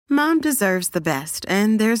Mom deserves the best,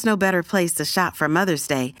 and there's no better place to shop for Mother's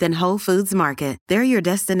Day than Whole Foods Market. They're your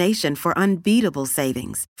destination for unbeatable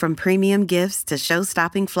savings, from premium gifts to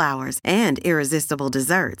show-stopping flowers and irresistible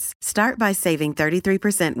desserts. Start by saving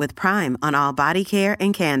 33% with Prime on all body care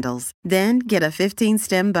and candles. Then get a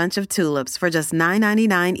 15-stem bunch of tulips for just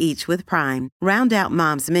 $9.99 each with Prime. Round out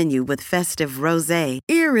Mom's menu with festive rosé,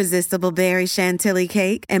 irresistible berry chantilly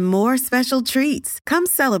cake, and more special treats. Come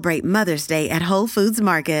celebrate Mother's Day at Whole Foods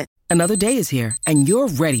Market. Another day is here, and you're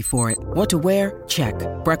ready for it. What to wear? Check.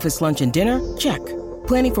 Breakfast, lunch, and dinner? Check.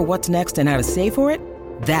 Planning for what's next and how to save for it?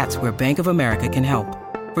 That's where Bank of America can help.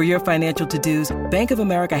 For your financial to-dos, Bank of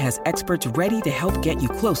America has experts ready to help get you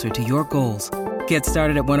closer to your goals. Get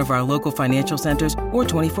started at one of our local financial centers or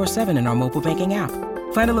 24/7 in our mobile banking app.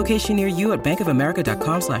 Find a location near you at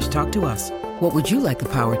bankofamerica.com/talktous. What would you like the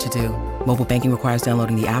power to do? Mobile banking requires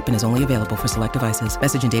downloading the app and is only available for select devices.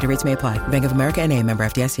 Message and data rates may apply. Bank of America N.A., member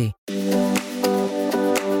FDIC.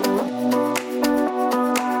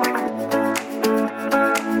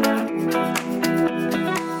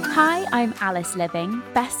 Hi, I'm Alice Living,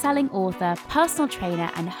 best-selling author, personal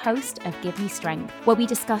trainer, and host of Give Me Strength, where we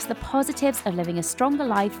discuss the positives of living a stronger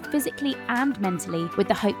life physically and mentally with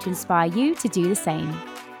the hope to inspire you to do the same.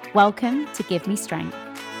 Welcome to Give Me Strength.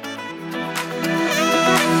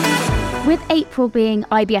 With April being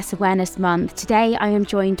IBS Awareness Month, today I am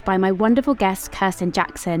joined by my wonderful guest, Kirsten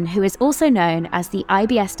Jackson, who is also known as the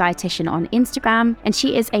IBS Dietitian on Instagram, and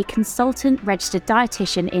she is a consultant registered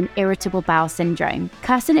dietitian in irritable bowel syndrome.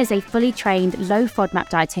 Kirsten is a fully trained low FODMAP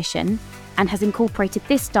dietitian and has incorporated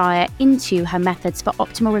this diet into her methods for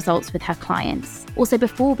optimal results with her clients. Also,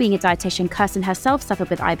 before being a dietitian, Kirsten herself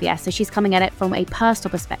suffered with IBS, so she's coming at it from a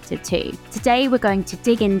personal perspective too. Today, we're going to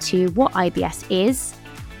dig into what IBS is,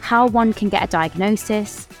 how one can get a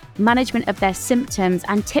diagnosis, management of their symptoms,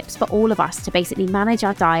 and tips for all of us to basically manage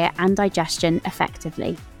our diet and digestion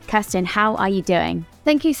effectively. Kirsten, how are you doing?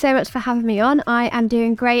 Thank you so much for having me on. I am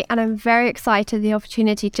doing great, and I'm very excited the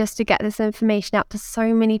opportunity just to get this information out to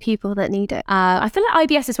so many people that need it. I feel like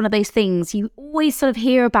IBS is one of those things, you always sort of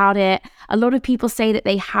hear about it. A lot of people say that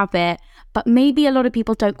they have it, but maybe a lot of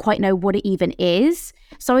people don't quite know what it even is.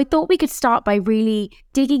 So I thought we could start by really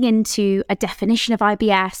digging into a definition of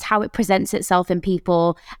IBS, how it presents itself in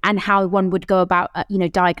people, and how one would go about,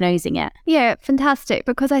 diagnosing it. Yeah, fantastic.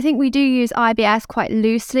 Because I think we do use IBS quite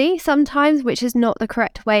loosely sometimes, which is not the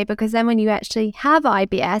correct way, because then when you actually have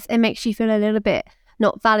IBS, it makes you feel a little bit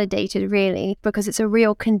not validated really, because it's a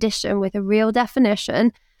real condition with a real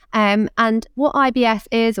definition. And what IBS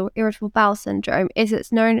is, or irritable bowel syndrome, is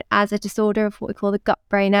it's known as a disorder of what we call the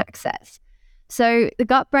gut-brain axis. So the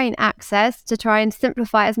gut-brain axis, to try and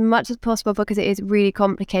simplify as much as possible, because it is really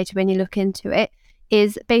complicated when you look into it,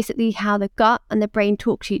 is basically how the gut and the brain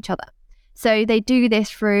talk to each other. So they do this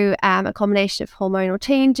through a combination of hormonal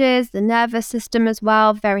changes, the nervous system as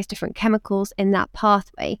well, various different chemicals in that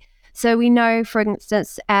pathway. So we know, for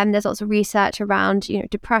instance, there's lots of research around,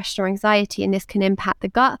 depression or anxiety, and this can impact the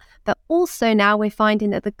gut. But also now we're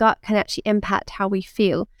finding that the gut can actually impact how we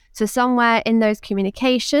feel. So somewhere in those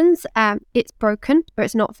communications, it's broken, or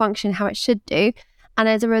it's not functioning how it should do. And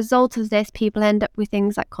as a result of this, people end up with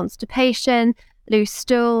things like constipation, loose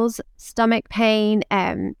stools, stomach pain,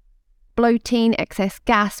 bloating, excess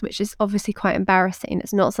gas, which is obviously quite embarrassing.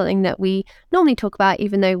 It's not something that we normally talk about,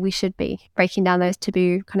 even though we should be breaking down those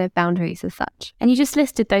taboo kind of boundaries as such. And you just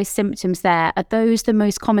listed those symptoms there. Are those the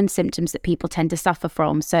most common symptoms that people tend to suffer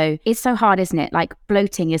from? So it's so hard, isn't it? Like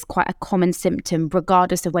bloating is quite a common symptom,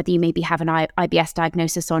 regardless of whether you maybe have an IBS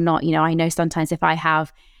diagnosis or not. I know sometimes if I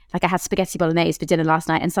had spaghetti bolognese for dinner last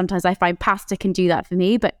night, and sometimes I find pasta can do that for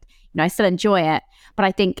me, but I still enjoy it. But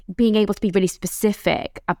I think being able to be really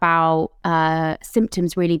specific about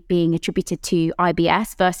symptoms really being attributed to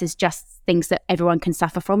IBS versus just things that everyone can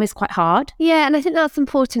suffer from is quite hard. Yeah, and I think that's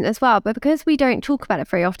important as well. But because we don't talk about it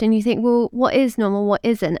very often, you think, well, what is normal, what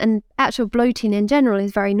isn't? And actual bloating in general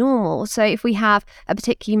is very normal. So if we have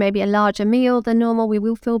maybe a larger meal than normal, we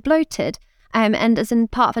will feel bloated. And as in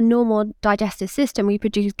part of a normal digestive system, we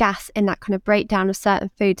produce gas in that kind of breakdown of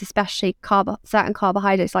certain foods, especially certain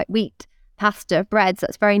carbohydrates like wheat, pasta, breads.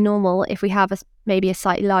 That's very normal. If we have maybe a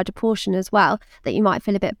slightly larger portion as well, that you might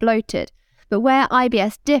feel a bit bloated. But where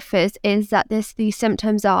IBS differs is that these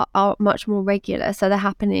symptoms are much more regular, so they're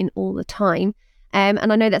happening all the time.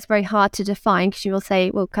 And I know that's very hard to define, because you will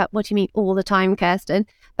say, well, what do you mean all the time, Kirsten?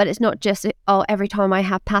 But it's not just, every time I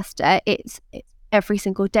have pasta, it's every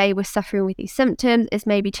single day we're suffering with these symptoms. It's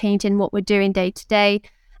maybe changing what we're doing day to day.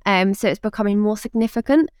 So it's becoming more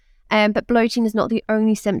significant. But bloating is not the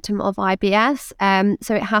only symptom of IBS.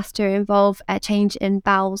 So it has to involve a change in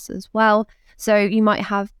bowels as well. So you might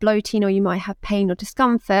have bloating or you might have pain or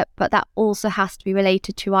discomfort, but that also has to be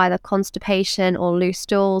related to either constipation or loose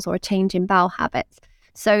stools or a change in bowel habits.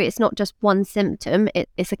 So it's not just one symptom,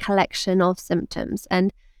 it's a collection of symptoms.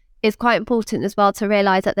 And it's quite important as well to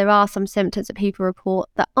realise that there are some symptoms that people report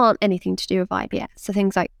that aren't anything to do with IBS. So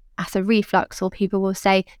things like acid reflux, or people will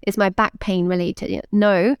say, is my back pain related?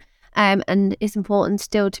 No. And it's important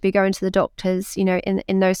still to be going to the doctors,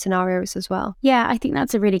 in those scenarios as well. Yeah, I think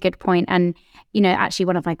that's a really good point. And, actually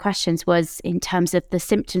one of my questions was in terms of the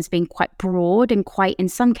symptoms being quite broad and quite, in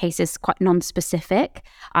some cases, quite non-specific.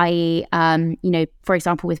 For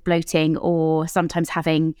example, with bloating or sometimes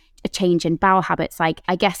having a change in bowel habits, like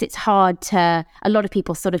I guess it's hard to, a lot of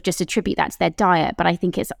people sort of just attribute that to their diet. But I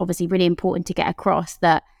think it's obviously really important to get across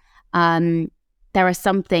that there are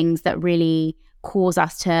some things that really cause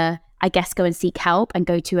us to, I guess, go and seek help and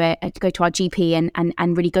go to our GP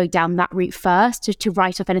and really go down that route first to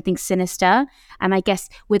write off anything sinister. And I guess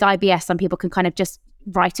with IBS, some people can kind of just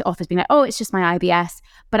write it off as being like, oh, it's just my IBS.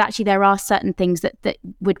 But actually there are certain things that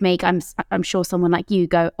would make, I'm sure someone like you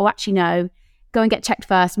go, oh, actually no, go and get checked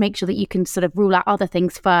first, make sure that you can sort of rule out other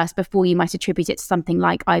things first before you might attribute it to something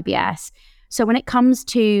like IBS. So when it comes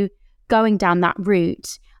to going down that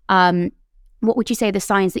route, what would you say are the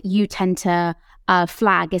signs that you tend to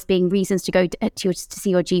flag as being reasons to go to see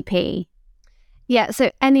your GP? Yeah,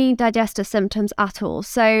 so any digestive symptoms at all.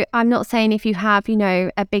 So I'm not saying if you have,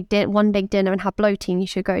 one big dinner and have bloating, you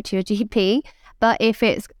should go to your GP. But if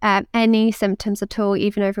it's any symptoms at all,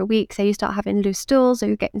 even over a week, say you start having loose stools or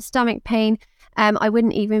you're getting stomach pain, I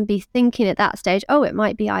wouldn't even be thinking at that stage, oh, it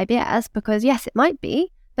might be IBS, because yes, it might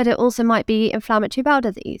be, but it also might be inflammatory bowel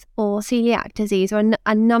disease or celiac disease or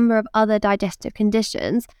a number of other digestive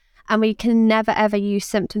conditions. And we can never, ever use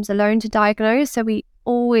symptoms alone to diagnose. So we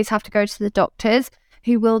always have to go to the doctors,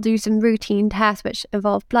 who will do some routine tests, which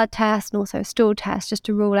involve blood tests and also stool tests, just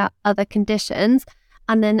to rule out other conditions.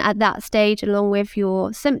 And then at that stage, along with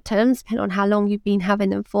your symptoms, depending on how long you've been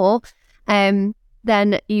having them for,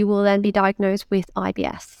 then you will then be diagnosed with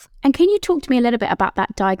IBS. And can you talk to me a little bit about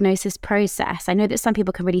that diagnosis process? I know that some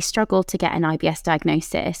people can really struggle to get an IBS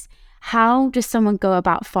diagnosis. How does someone go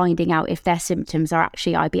about finding out if their symptoms are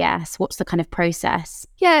actually IBS? What's the kind of process?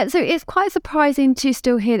 Yeah, so it's quite surprising to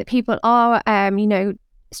still hear that people are,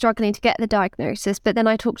 struggling to get the diagnosis. But then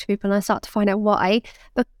I talk to people and I start to find out why.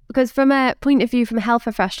 Because from a point of view from a health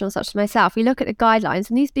professional such as myself, we look at the guidelines,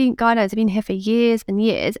 and these guidelines have been here for years and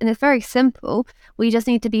years. And it's very simple. We just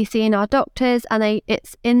need to be seeing our doctors, and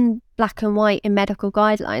it's in black and white in medical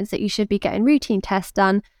guidelines that you should be getting routine tests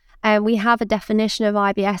done. We have a definition of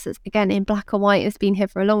IBS that's, again, in black and white. It's been here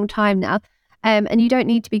for a long time now. And you don't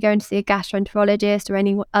need to be going to see a gastroenterologist or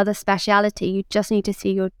any other speciality. You just need to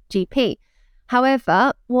see your GP.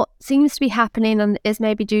 However, what seems to be happening is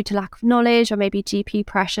maybe due to lack of knowledge or maybe GP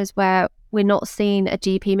pressures where we're not seeing a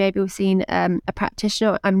GP, maybe we're seeing a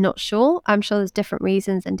practitioner. I'm not sure. I'm sure there's different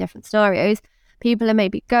reasons and different scenarios. People are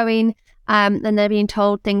maybe going and they're being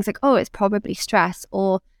told things like, oh, it's probably stress,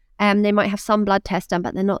 or they might have some blood tests done,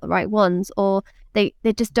 but they're not the right ones, or they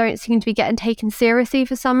just don't seem to be getting taken seriously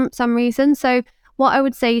for some reason. So what I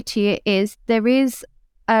would say to you is there is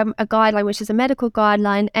a guideline, which is a medical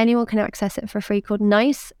guideline. Anyone can access it for free, called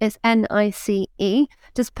NICE. It's NICE.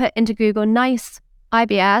 Just put into Google NICE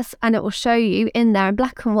IBS and it will show you in there in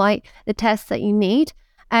black and white the tests that you need.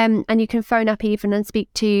 And you can phone up even and speak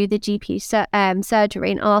to the GP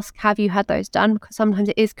surgery and ask, have you had those done? Because sometimes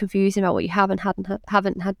it is confusing about what you haven't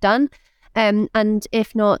had done. And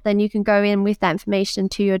if not, then you can go in with that information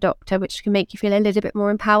to your doctor, which can make you feel a little bit more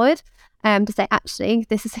empowered to say, actually,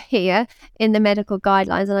 this is here in the medical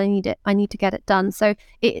guidelines and I need to get it done. So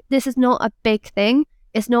this is not a big thing.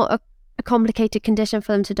 It's not a complicated condition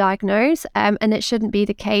for them to diagnose, and it shouldn't be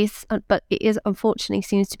the case, but it is, unfortunately,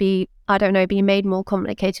 seems to be, being made more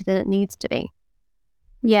complicated than it needs to be.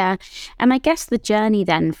 Yeah. And I guess the journey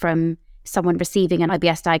then from someone receiving an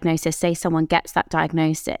IBS diagnosis, say someone gets that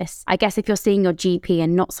diagnosis, I guess if you're seeing your GP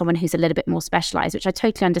and not someone who's a little bit more specialised, which I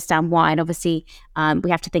totally understand why, and obviously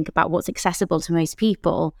we have to think about what's accessible to most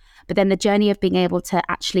people, but then the journey of being able to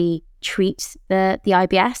actually treat the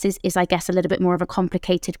IBS is I guess a little bit more of a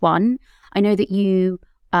complicated one. I know that you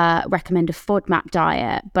recommend a FODMAP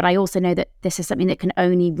diet, but I also know that this is something that can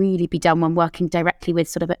only really be done when working directly with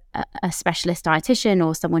sort of a specialist dietitian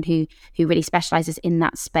or someone who really specialises in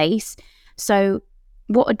that space. So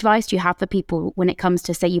what advice do you have for people when it comes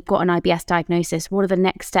to, say, you've got an IBS diagnosis? What are the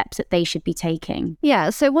next steps that they should be taking? Yeah,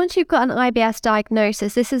 so once you've got an IBS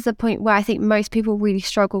diagnosis, this is the point where I think most people really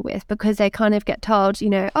struggle with, because they kind of get told,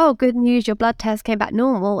 oh, good news, your blood test came back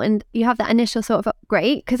normal. And you have that initial sort of,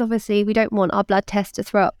 great, because obviously we don't want our blood test to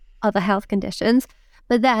throw up other health conditions.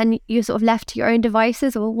 But then you're sort of left to your own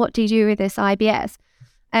devices, or what do you do with this IBS?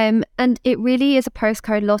 And it really is a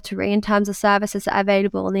postcode lottery in terms of services that are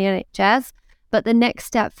available on the NHS. But the next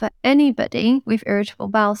step for anybody with irritable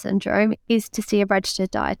bowel syndrome is to see a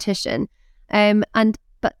registered dietitian.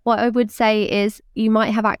 But what I would say is you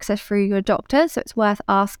might have access through your doctor, so it's worth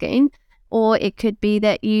asking. Or it could be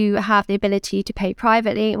that you have the ability to pay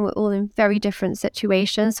privately, and we're all in very different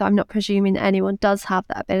situations. So I'm not presuming that anyone does have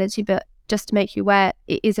that ability, but just to make you aware,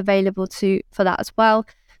 it is available for that as well.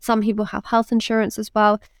 Some people have health insurance as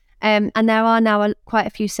well. And there are now quite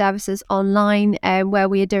a few services online where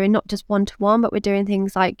we are doing not just one-to-one, but we're doing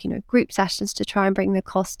things like, group sessions to try and bring the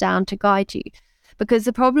cost down to guide you. Because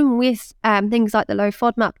the problem with things like the low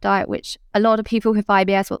FODMAP diet, which a lot of people with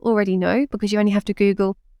IBS will already know, because you only have to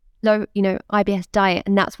Google IBS diet,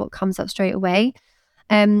 and that's what comes up straight away,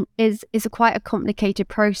 is quite a complicated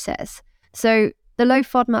process. So the low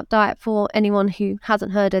FODMAP diet, for anyone who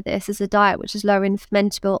hasn't heard of this, is a diet which is low in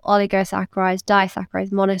fermentable oligosaccharides,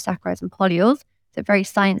 disaccharides, monosaccharides, and polyols. So very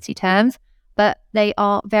sciencey terms, but they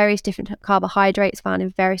are various different carbohydrates found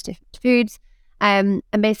in various different foods. And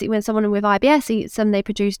basically, when someone with IBS eats them, they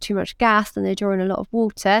produce too much gas and they draw in a lot of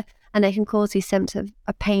water, and they can cause these symptoms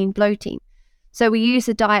of pain, bloating. So we use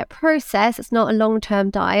a diet process. It's not a long-term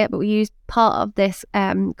diet, but we use part of this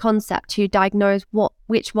concept to diagnose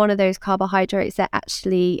which one of those carbohydrates they're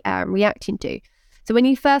actually reacting to. So when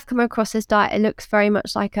you first come across this diet, it looks very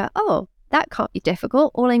much like that can't be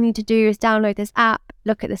difficult. All I need to do is download this app,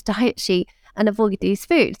 look at this diet sheet, and avoid these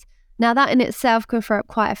foods. Now, that in itself can throw up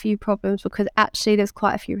quite a few problems, because actually there's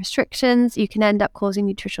quite a few restrictions. You can end up causing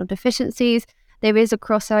nutritional deficiencies. There is a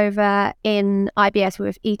crossover in IBS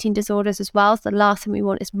with eating disorders as well. So the last thing we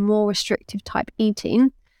want is more restrictive type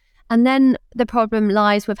eating. And then the problem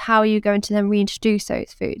lies with how are you going to then reintroduce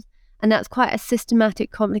those foods? And that's quite a systematic,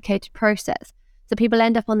 complicated process. So people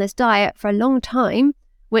end up on this diet for a long time,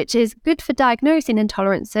 which is good for diagnosing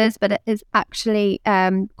intolerances, but it is actually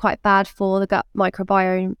quite bad for the gut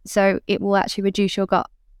microbiome. So it will actually reduce your gut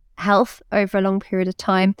health over a long period of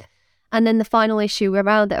time. And then the final issue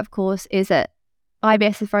around it, of course, is that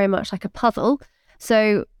IBS is very much like a puzzle.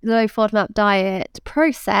 So the low FODMAP diet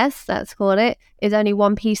process, let's call it, is only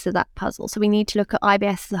one piece of that puzzle. So we need to look at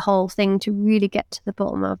IBS as a whole thing to really get to the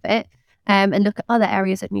bottom of it, and look at other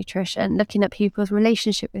areas of nutrition, looking at people's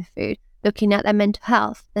relationship with food, looking at their mental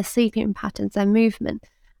health, their sleeping patterns, their movement.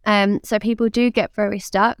 So people do get very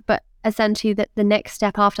stuck, but essentially the next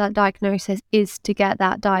step after that diagnosis is to get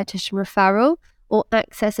that dietitian referral or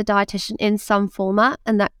access a dietitian in some format.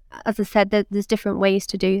 And that, as I said, there's different ways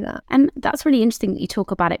to do that. And that's really interesting that you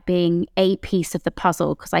talk about it being a piece of the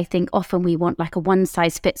puzzle, because I think often we want like a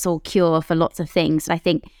one-size-fits-all cure for lots of things. And I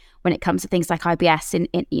think when it comes to things like IBS,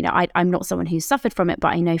 I'm not someone who's suffered from it, but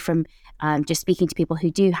I know from just speaking to people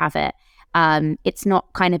who do have it, it's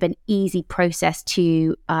not kind of an easy process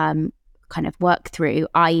to kind of work through,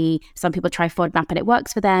 i.e. some people try FODMAP and it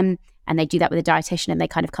works for them, and they do that with a dietitian and they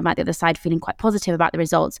kind of come out the other side feeling quite positive about the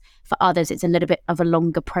results. For others, it's a little bit of a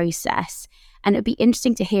longer process. And it would be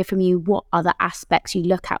interesting to hear from you what other aspects you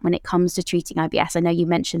look at when it comes to treating IBS. I know you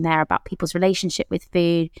mentioned there about people's relationship with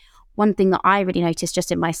food. One thing that I really noticed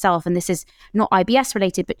just in myself, and this is not IBS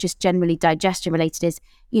related, but just generally digestion related, is,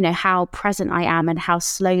 how present I am and how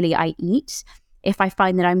slowly I eat. If I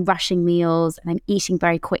find that I'm rushing meals and I'm eating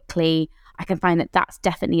very quickly, I can find that that's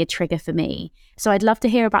definitely a trigger for me. So I'd love to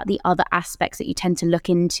hear about the other aspects that you tend to look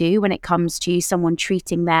into when it comes to someone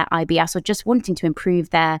treating their IBS or just wanting to improve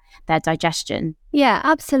their digestion. Yeah,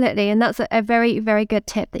 absolutely. And that's a very, very good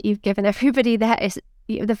tip that you've given everybody there, is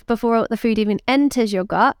before the food even enters your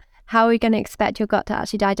gut, how are you going to expect your gut to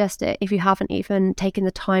actually digest it if you haven't even taken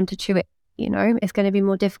the time to chew it? It's going to be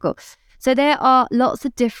more difficult. So there are lots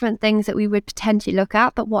of different things that we would potentially look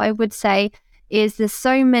at. But what I would say is there's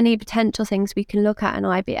so many potential things we can look at in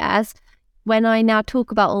IBS. When I now talk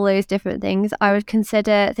about all those different things, I would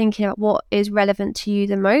consider thinking about what is relevant to you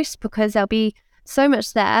the most, because there'll be so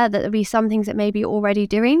much there that there'll be some things that maybe you're already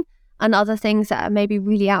doing and other things that are maybe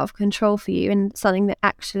really out of control for you, and something that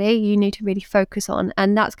actually you need to really focus on.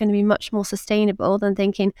 And that's going to be much more sustainable than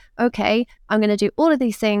thinking, okay, I'm going to do all of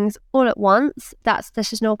these things all at once. That's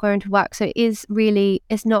just not going to work. So it's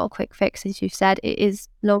not a quick fix, as you said. It is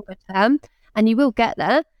longer term, and you will get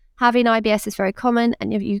there. Having IBS is very common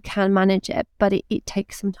and you can manage it, but it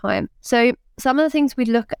takes some time. So some of the things we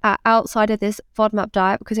look at outside of this FODMAP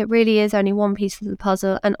diet, because it really is only one piece of the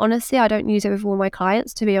puzzle, and honestly, I don't use it with all my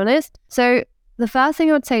clients, to be honest. So the first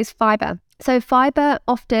thing I would say is fiber. So fiber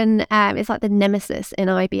often is like the nemesis in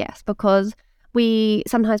IBS, because we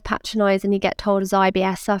sometimes patronize and you get told as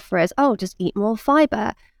IBS sufferers, oh, just eat more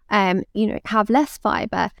fiber. have less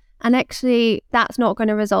fiber. And actually, that's not going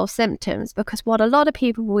to resolve symptoms, because what a lot of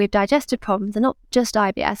people with digestive problems, and not just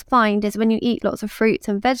IBS, find is when you eat lots of fruits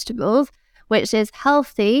and vegetables, which is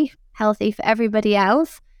healthy for everybody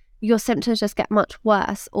else, your symptoms just get much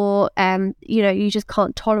worse, or you just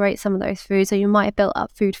can't tolerate some of those foods, or you might have built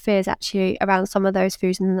up food fears actually around some of those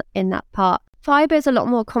foods in that part. Fiber is a lot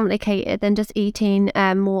more complicated than just eating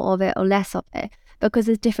more of it or less of it, because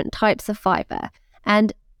there's different types of fiber.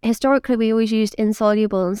 And historically, we always used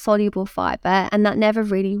insoluble and soluble fiber, and that never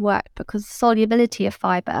really worked, because the solubility of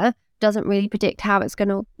fiber doesn't really predict how it's going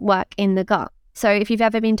to work in the gut. So if you've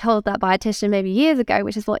ever been told that by a dietitian maybe years ago,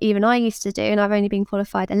 which is what even I used to do, and I've only been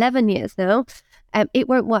qualified 11 years now, it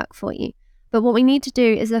won't work for you. But what we need to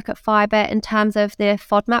do is look at fiber in terms of the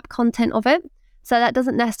FODMAP content of it. So that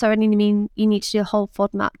doesn't necessarily mean you need to do a whole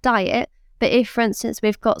FODMAP diet. But if, for instance,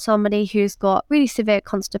 we've got somebody who's got really severe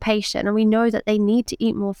constipation and we know that they need to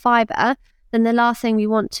eat more fiber, then the last thing we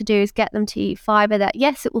want to do is get them to eat fiber that,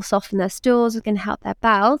 yes, it will soften their stools, it can help their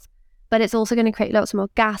bowels, but it's also going to create lots more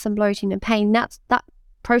gas and bloating and pain. That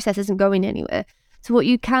process isn't going anywhere. So what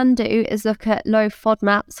you can do is look at low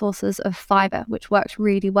FODMAP sources of fiber, which works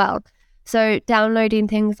really well. So downloading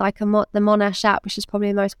things like the Monash app, which is probably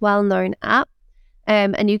the most well-known app,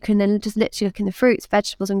 and you can then just literally look in the fruits,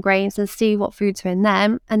 vegetables and grains and see what foods are in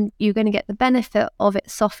them, and you're going to get the benefit of it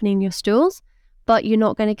softening your stools, but you're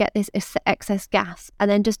not going to get this excess gas,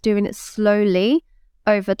 and then just doing it slowly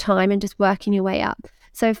over time and just working your way up.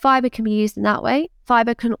 So fiber can be used in that way.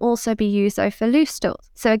 Fiber can also be used though for loose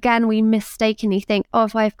stools. So again, we mistakenly think,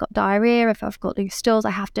 if I've got diarrhea, if I've got loose stools,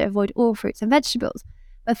 I have to avoid all fruits and vegetables.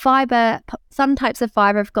 But fiber, some types of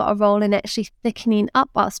fiber have got a role in actually thickening up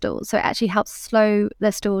our stools. So it actually helps slow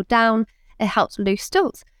the stool down. It helps loose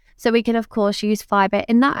stools. So we can, of course, use fiber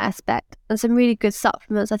in that aspect. And some really good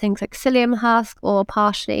supplements are things like psyllium husk or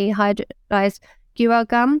partially hydrolyzed guar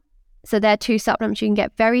gum. So they're two supplements you can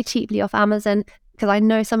get very cheaply off Amazon, because I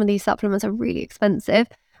know some of these supplements are really expensive.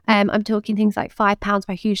 I'm talking things like £5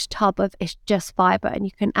 for a huge tub of it's just fiber, and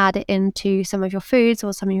you can add it into some of your foods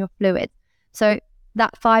or some of your fluids. So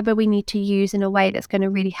that fiber we need to use in a way that's going to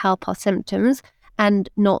really help our symptoms and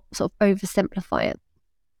not sort of oversimplify it.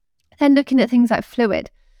 Then looking at things like fluid.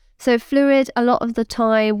 So fluid, a lot of the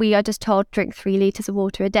time we are just told drink 3 litres of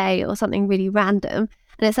water a day or something really random.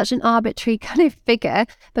 And it's such an arbitrary kind of figure,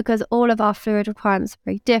 because all of our fluid requirements are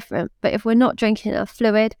very different. But if we're not drinking enough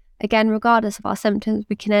fluid, again, regardless of our symptoms,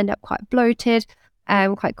 we can end up quite bloated,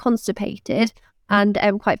 quite constipated, and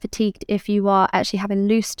quite fatigued if you are actually having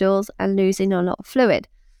loose stools and losing a lot of fluid.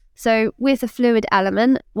 So with the fluid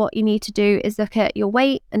element, what you need to do is look at your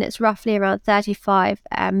weight, and it's roughly around 35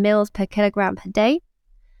 mils per kilogram per day.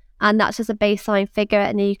 And that's just a baseline figure.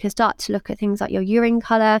 And then you can start to look at things like your urine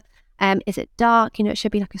colour. Is it dark? It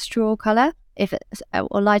should be like a straw colour. If it's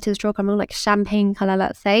or lighter straw colour, more like champagne colour,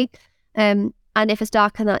 let's say. And if it's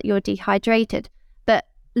darker than that, you're dehydrated. But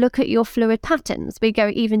look at your fluid patterns. We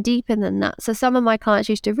go even deeper than that. So some of my clients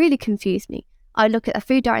used to really confuse me. I look at a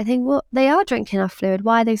food diet and think, well, they are drinking enough fluid.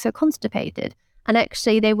 Why are they so constipated? And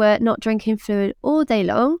actually they were not drinking fluid all day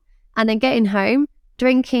long, and then getting home,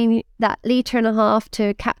 drinking that 1.5 litres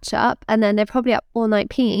to catch up, and then they're probably up all night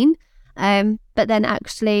peeing. But then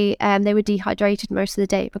actually they were dehydrated most of the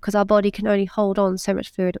day, because our body can only hold on so much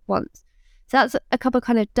fluid at once. So that's a couple of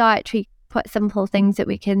kind of dietary, quite simple things that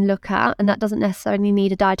we can look at, and that doesn't necessarily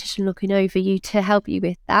need a dietitian looking over you to help you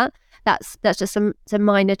with that. That's just some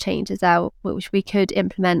minor changes out which we could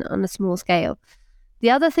implement on a small scale. The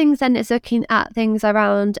other things then is looking at things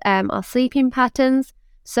around our sleeping patterns.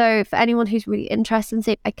 So for anyone who's really interested in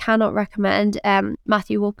sleep, I cannot recommend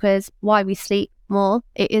Matthew Walker's Why We Sleep More.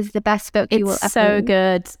 It is the best book you will ever read. It's so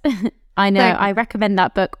good. I know. I recommend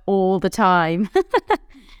that book all the time.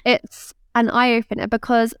 It's an eye-opener,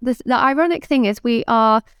 because the ironic thing is we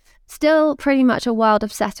are still pretty much a world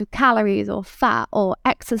obsessed with calories or fat or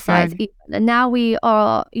exercise even. And now we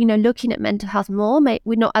are, looking at mental health more.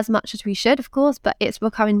 We're not as much as we should, of course, but it's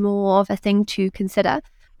becoming more of a thing to consider.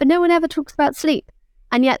 But no one ever talks about sleep.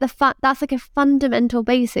 And yet that's like a fundamental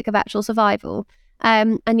basic of actual survival.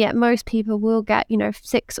 And yet most people will get,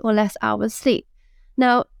 6 or less hours sleep.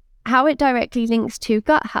 Now, how it directly links to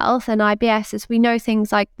gut health and IBS is we know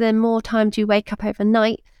things like the more times you wake up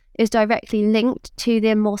overnight is directly linked to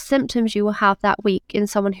the more symptoms you will have that week in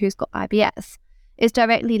someone who's got IBS. It's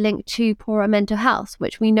directly linked to poorer mental health,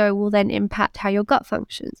 which we know will then impact how your gut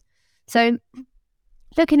functions. So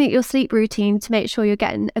looking at your sleep routine to make sure you're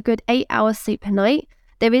getting a good 8 hours sleep per night.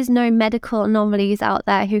 There is no medical anomalies out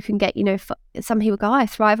there who can get, some people go, I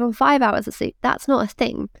thrive on 5 hours of sleep. That's not a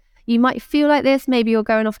thing. You might feel like this, maybe you're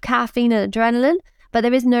going off caffeine and adrenaline, But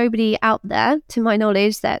there is nobody out there, to my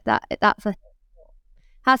knowledge, that's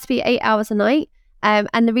has to be 8 hours a night.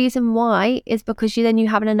 And the reason why is because you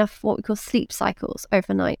have enough what we call sleep cycles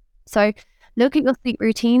overnight. So look at your sleep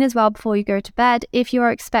routine as well before you go to bed. If you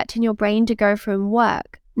are expecting your brain to go from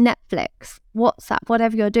work, Netflix, WhatsApp,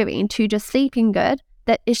 whatever you're doing, to just sleeping good,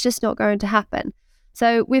 that it's just not going to happen.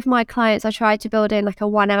 So with my clients, I try to build in like a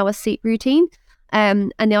 1 hour sleep routine.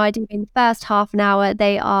 And the idea in the first half an hour,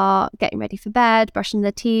 they are getting ready for bed, brushing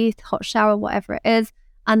their teeth, hot shower, whatever it is.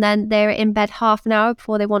 And then they're in bed half an hour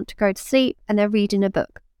before they want to go to sleep, and they're reading a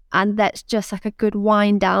book. And that's just like a good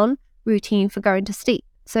wind down routine for going to sleep.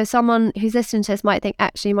 So someone who's listening to this might think,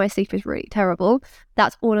 actually, my sleep is really terrible.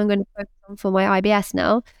 That's all I'm going to focus on for my IBS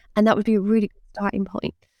now. And that would be a really good starting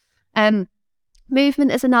point.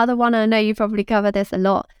 Movement is another one. I know you probably cover this a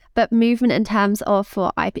lot, but movement in terms of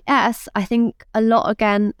for IBS, I think a lot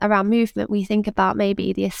again around movement, we think about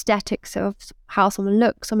maybe the aesthetics of how someone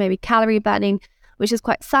looks or maybe calorie burning, which is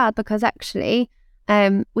quite sad because actually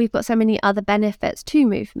we've got so many other benefits to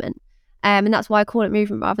movement. And that's why I call it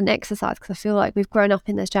movement rather than exercise, because I feel like we've grown up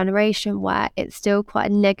in this generation where it's still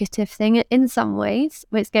quite a negative thing in some ways,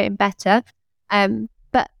 where it's getting better.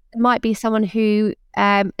 But it might be someone who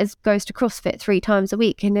goes to CrossFit 3 times a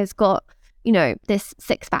week and has got, this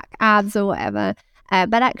 6-pack abs or whatever.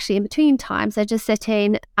 But actually in between times, they're just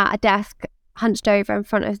sitting at a desk, hunched over in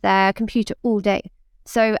front of their computer all day.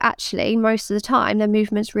 So actually, most of the time, their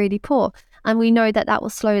movement's really poor. And we know that will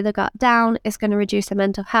slow the gut down. It's going to reduce their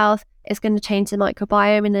mental health. It's going to change the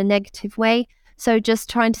microbiome in a negative way. So just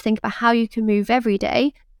trying to think about how you can move every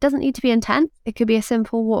day. Doesn't need to be intense. It could be a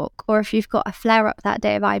simple walk. Or if you've got a flare-up that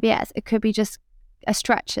day of IBS, it could be just a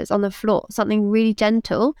stretches on the floor, something really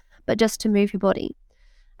gentle, but just to move your body.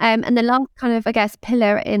 And the last kind of,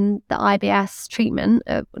 pillar in the IBS treatment,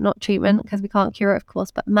 not treatment because we can't cure it, of course,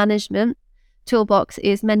 but management toolbox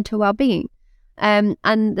is mental well-being. And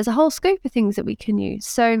there's a whole scope of things that we can use.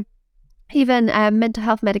 So even mental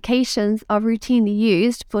health medications are routinely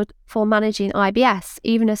used for managing IBS.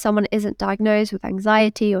 Even if someone isn't diagnosed with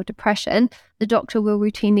anxiety or depression, the doctor will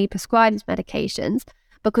routinely prescribe these medications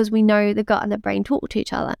because we know the gut and the brain talk to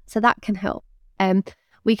each other. So that can help.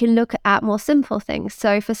 We can look at more simple things.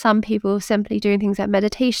 So for some people, simply doing things like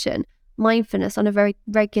meditation, mindfulness on a very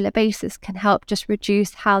regular basis can help just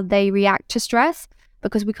reduce how they react to stress,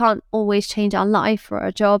 because we can't always change our life or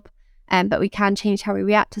our job, but we can change how we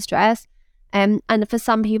react to stress. And for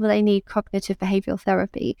some people, they need cognitive behavioral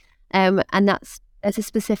therapy. And there's a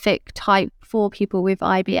specific type for people with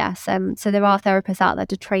IBS. So there are therapists out there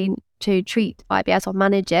to treat IBS or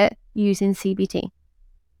manage it using CBT.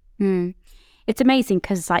 It's amazing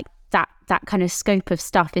because that kind of scope of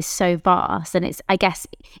stuff is so vast, and it's, I guess,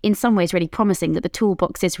 in some ways really promising that the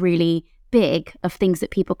toolbox is really big of things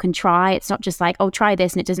that people can try. It's not just like, oh, try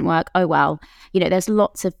this and it doesn't work. Oh, well, there's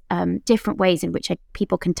lots of different ways in which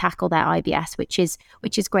people can tackle their IBS, which is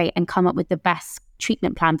great, and come up with the best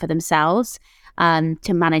treatment plan for themselves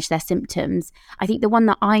to manage their symptoms. I think the one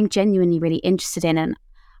that I'm genuinely really interested in, and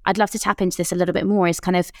I'd love to tap into this a little bit more, is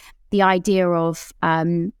kind of the idea of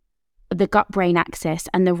the gut-brain axis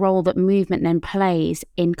and the role that movement then plays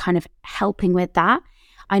in kind of helping with that.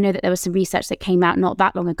 I know that there was some research that came out not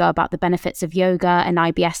that long ago about the benefits of yoga and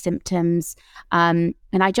IBS symptoms. And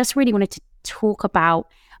I just really wanted to talk about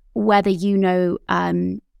whether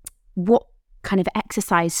what kind of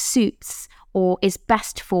exercise suits or is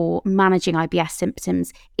best for managing IBS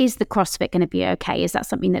symptoms. Is the CrossFit going to be okay? Is that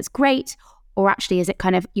something that's great? Or actually, is it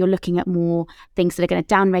kind of, you're looking at more things that are going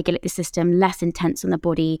to downregulate the system, less intense on the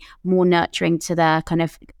body, more nurturing to the kind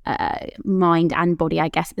of mind and body, I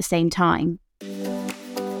guess, at the same time?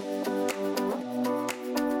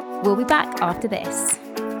 We'll be back after this.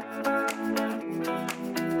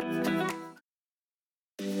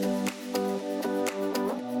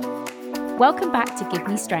 Welcome back to Give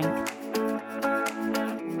Me Strength.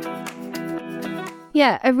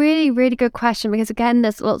 Yeah, a really, really good question, because again,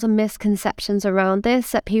 there's lots of misconceptions around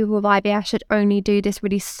this, that people with IBS should only do this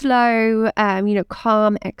really slow,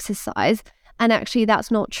 calm exercise. And actually that's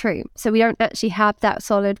not true. So we don't actually have that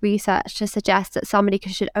solid research to suggest that somebody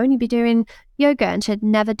should only be doing yoga and should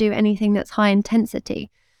never do anything that's high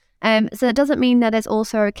intensity. So it doesn't mean that it's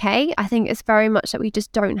also okay. I think it's very much that we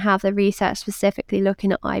just don't have the research specifically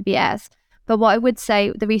looking at IBS. But what I would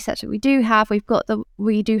say, the research that we do have,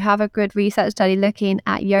 we do have a good research study looking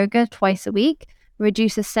at yoga twice a week,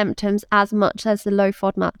 reduces symptoms as much as the low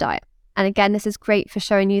FODMAP diet. And again, this is great for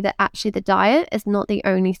showing you that actually the diet is not the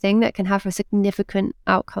only thing that can have a significant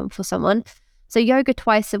outcome for someone. So yoga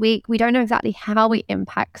twice a week, we don't know exactly how it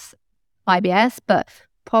impacts IBS, but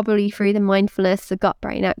probably through the mindfulness, the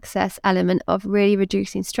gut-brain axis element of really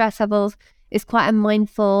reducing stress levels. It's quite a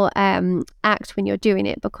mindful act when you're doing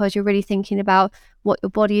it, because you're really thinking about what your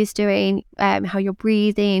body is doing, how you're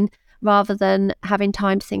breathing, rather than having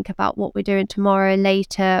time to think about what we're doing tomorrow,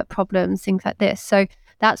 later, problems, things like this. So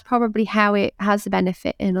that's probably how it has the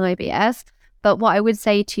benefit in IBS. But what I would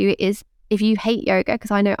say to you is, if you hate yoga,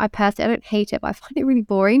 because I know I personally, I don't hate it, but I find it really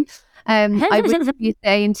boring. I would be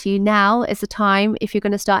saying to you, now is the time, if you're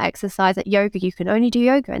going to start exercise at yoga, you can only do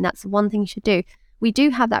yoga, and that's the one thing you should do. We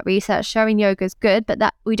do have that research showing yoga is good, but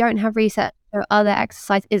that we don't have research or other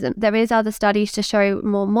exercise isn't. There is other studies to show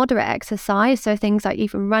more moderate exercise, so things like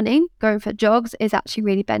even running, going for jogs is actually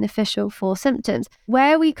really beneficial for symptoms.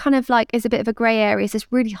 Where we kind of like is a bit of a grey area is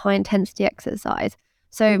this really high intensity exercise.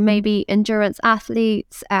 So maybe endurance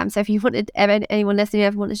athletes. So if you wanted, anyone listening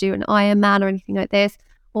ever wanted to do an Ironman or anything like this,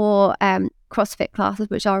 or CrossFit classes,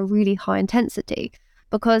 which are really high intensity,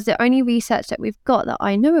 because the only research that we've got that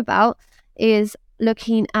I know about is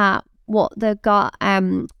looking at what the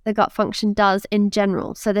gut function does in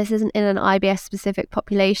general. So this isn't in an IBS specific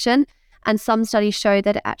population, and some studies show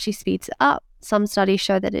that it actually speeds it up. Some studies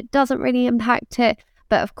show that it doesn't really impact it.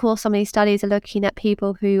 But of course, some of these studies are looking at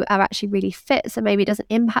people who are actually really fit, so maybe it doesn't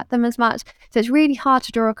impact them as much. So it's really hard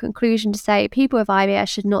to draw a conclusion to say people with IBS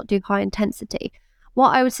should not do high intensity. What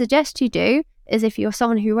I would suggest you do is, if you're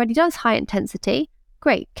someone who already does high intensity,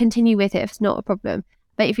 great, continue with it if it's not a problem.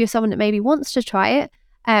 But if you're someone that maybe wants to try it,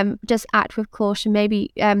 just act with caution.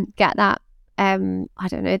 Maybe get that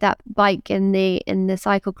that bike in the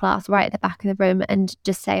cycle class right at the back of the room, and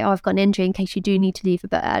just say, oh, I've got an injury, in case you do need to leave a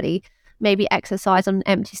bit early. Maybe exercise on an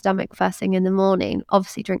empty stomach first thing in the morning.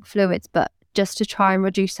 Obviously drink fluids, but just to try and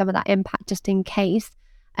reduce some of that impact just in case.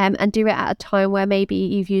 And do it at a time where maybe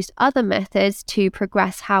you've used other methods to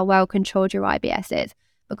progress how well controlled your IBS is,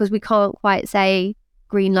 because we can't quite say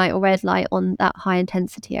green light or red light on that high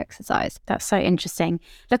intensity exercise. That's so interesting.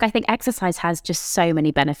 Look, I think exercise has just so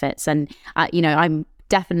many benefits, and I'm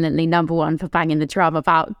definitely number one for banging the drum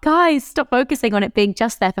about, guys, stop focusing on it being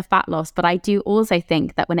just there for fat loss. But I do also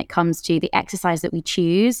think that when it comes to the exercise that we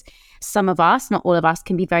choose, some of us, not all of us,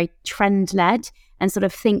 can be very trend led and sort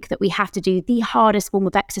of think that we have to do the hardest form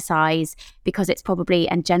of exercise because it's probably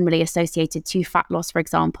and generally associated to fat loss, for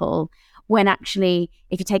example, when actually,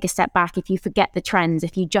 if you take a step back, if you forget the trends,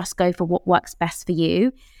 if you just go for what works best for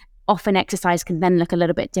you, often exercise can then look a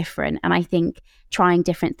little bit different. And I think trying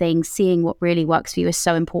different things, seeing what really works for you is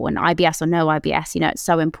so important. IBS or no IBS, it's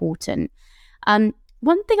so important.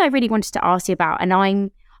 One thing I really wanted to ask you about, and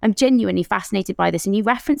I'm genuinely fascinated by this, and you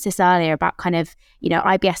referenced this earlier about kind of,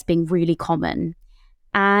 IBS being really common.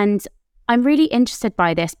 And I'm really interested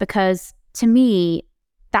by this because to me,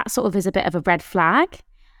 that sort of is a bit of a red flag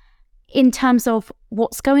in terms of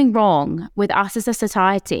what's going wrong with us as a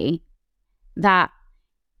society, that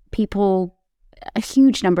people, a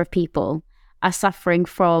huge number of people, are suffering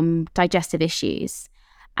from digestive issues.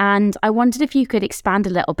 And I wondered if you could expand a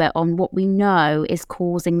little bit on what we know is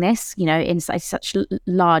causing this, in such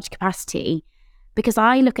large capacity. Because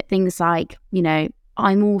I look at things like,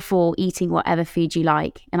 I'm all for eating whatever food you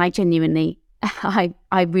like. And I genuinely, I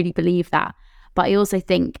really believe that. But I also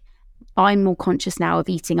think I'm more conscious now of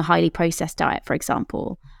eating a highly processed diet, for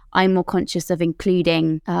example. I'm more conscious of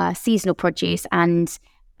including seasonal produce and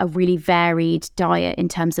a really varied diet in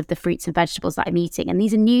terms of the fruits and vegetables that I'm eating. And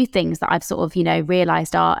these are new things that I've sort of,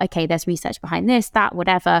 realized are, okay, there's research behind this, that,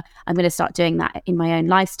 whatever. I'm going to start doing that in my own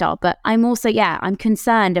lifestyle. But I'm also, I'm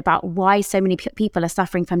concerned about why so many people are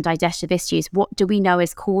suffering from digestive issues. What do we know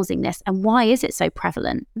is causing this? And why is it so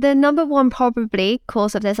prevalent? The number one probably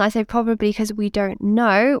cause of this, and I say probably because we don't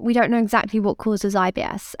know exactly what causes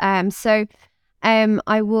IBS.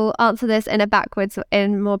 I will answer this in a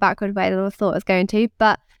more backward way than I thought I was going to,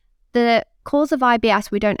 but the cause of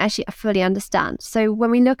IBS we don't actually fully understand. So when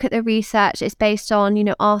we look at the research, it's based on,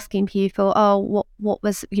 asking people, what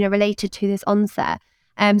was, related to this onset.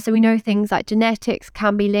 So we know things like genetics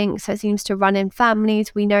can be linked, so it seems to run in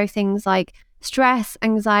families. We know things like stress,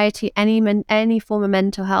 anxiety, any form of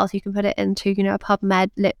mental health. You can put it into, a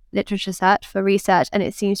PubMed literature search for research, and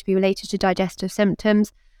it seems to be related to digestive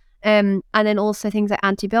symptoms. And then also things like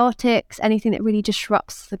antibiotics, anything that really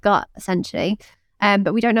disrupts the gut, essentially.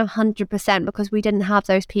 But we don't know 100% because we didn't have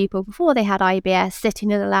those people before they had IBS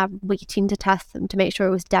sitting in a lab waiting to test them to make sure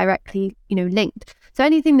it was directly, linked. So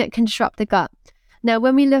anything that can disrupt the gut. Now,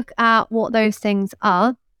 when we look at what those things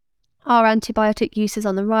are, our antibiotic use is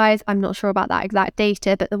on the rise. I'm not sure about that exact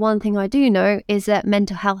data, but the one thing I do know is that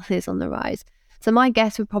mental health is on the rise. So my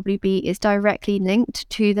guess would probably be it's directly linked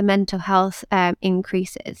to the mental health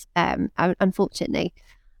increases, unfortunately.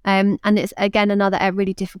 And it's, again, another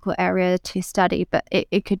really difficult area to study, but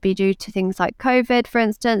it could be due to things like COVID, for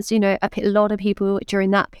instance. A lot of people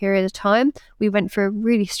during that period of time, we went through a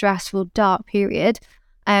really stressful, dark period.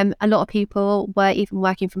 A lot of people were even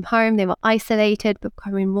working from home. They were isolated,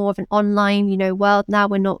 becoming more of an online, world. Now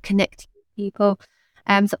we're not connecting with people.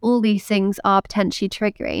 So all these things are potentially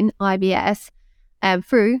triggering IBS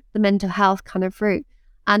through the mental health kind of route.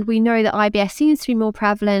 And we know that IBS seems to be more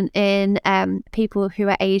prevalent in people who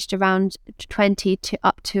are aged around 20 to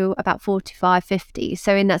up to about 45, 50.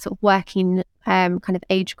 So in that sort of working kind of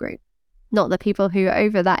age group. Not that people who are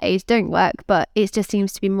over that age don't work, but it just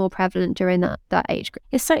seems to be more prevalent during that age group.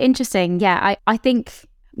 It's so interesting. Yeah, I think,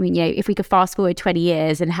 if we could fast forward 20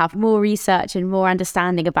 years and have more research and more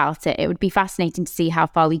understanding about it, it would be fascinating to see how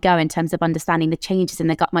far we go in terms of understanding the changes in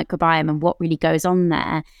the gut microbiome and what really goes on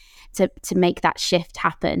there to make that shift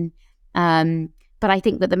happen. But I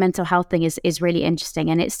think that the mental health thing is really interesting.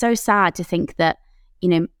 And it's so sad to think that,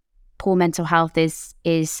 poor mental health is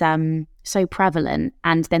so prevalent,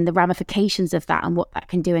 and then the ramifications of that and what that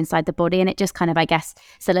can do inside the body. And it just kind of, I guess,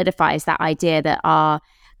 solidifies that idea that our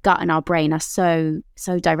gut and our brain are so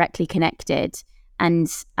directly connected. And,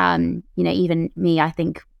 even me, I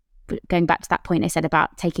think, going back to that point I said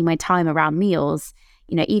about taking my time around meals,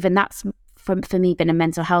 even that's for me been a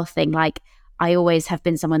mental health thing. Like, I always have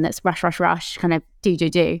been someone that's rush, kind of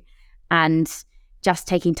do. And just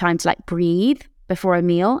taking time to like breathe before a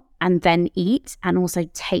meal and then eat, and also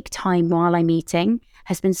take time while I'm eating,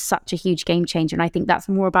 has been such a huge game changer. And I think that's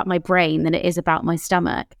more about my brain than it is about my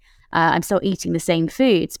stomach. I'm still eating the same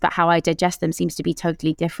foods, but how I digest them seems to be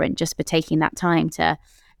totally different just for taking that time to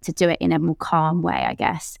do it in a more calm way, I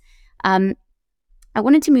guess. I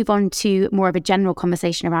wanted to move on to more of a general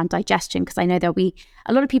conversation around digestion, because I know there'll be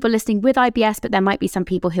a lot of people listening with IBS, but there might be some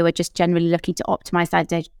people who are just generally looking to optimize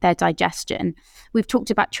their digestion. We've talked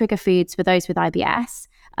about trigger foods for those with IBS,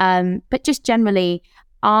 but just generally,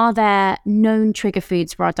 are there known trigger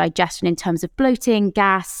foods for our digestion in terms of bloating,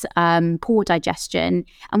 gas, poor digestion?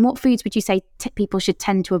 And what foods would you say people should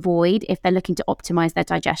tend to avoid if they're looking to optimize their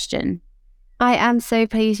digestion? I am so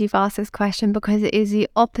pleased you've asked this question, because it is the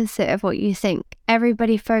opposite of what you think.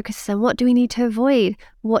 Everybody focuses on what do we need to avoid?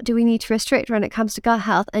 What do we need to restrict when it comes to gut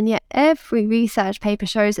health? And yet every research paper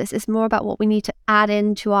shows us it's more about what we need to add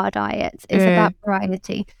into our diets. It's about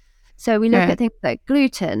variety. So we look at things like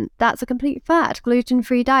gluten. That's a complete fact.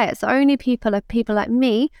 Gluten-free diets. The only people are people like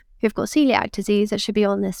me who've got celiac disease that should be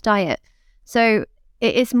on this diet. So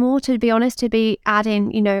it's more, to be honest, to be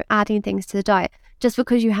adding things to the diet. Just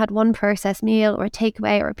because you had one processed meal or a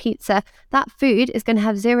takeaway or a pizza, that food is going to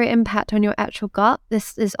have zero impact on your actual gut.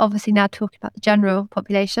 This is obviously now talking about the general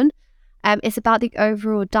population. It's about the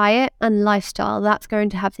overall diet and lifestyle that's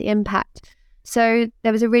going to have the impact. So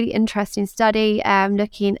there was a really interesting study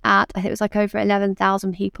looking at, I think it was like over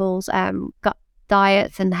 11,000 people's gut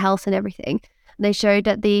diets and health and everything. And they showed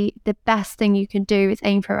that the best thing you can do is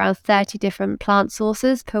aim for around 30 different plant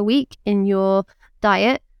sources per week in your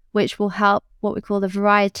diet, which will help what we call the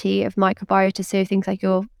variety of microbiota. So things like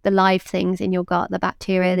the live things in your gut, the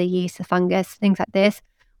bacteria, the yeast, the fungus, things like this,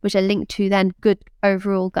 which are linked to then good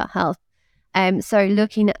overall gut health. So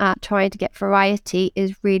looking at trying to get variety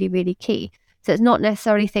is really, really key. So it's not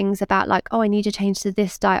necessarily things about like, oh, I need to change to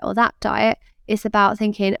this diet or that diet. It's about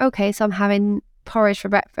thinking, okay, so I'm having porridge for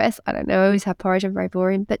breakfast. I don't know, I always have porridge, I'm very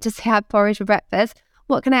boring, but just have porridge for breakfast.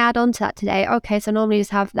 What can I add on to that today? Okay, so normally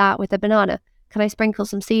just have that with a banana. Can I sprinkle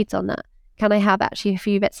some seeds on that? Can I have actually a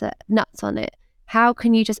few bits of nuts on it? How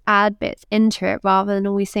can you just add bits into it rather than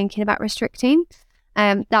always thinking about restricting?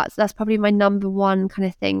 That's probably my number one kind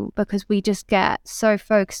of thing, because we just get so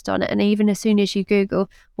focused on it. And even as soon as you Google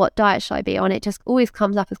what diet should I be on, it just always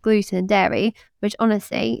comes up as gluten and dairy, which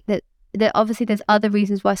honestly, that obviously there's other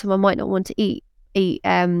reasons why someone might not want to eat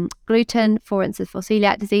gluten, for instance, for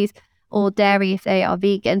celiac disease, or dairy if they are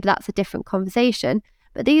vegan, but that's a different conversation.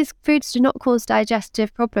 But these foods do not cause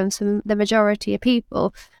digestive problems for the majority of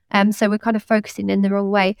people. So we're kind of focusing in the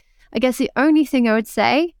wrong way. I guess the only thing I would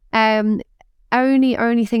say,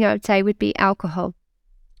 only thing I would say would be alcohol.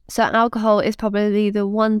 So alcohol is probably the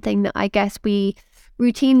one thing that I guess we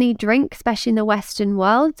routinely drink, especially in the Western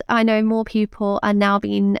world. I know more people are now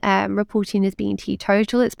being reporting as being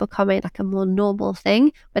teetotal. It's becoming like a more normal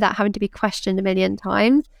thing without having to be questioned a million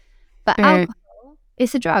times. But alcohol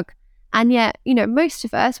is a drug. And yet, most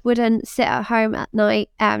of us wouldn't sit at home at night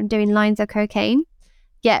doing lines of cocaine.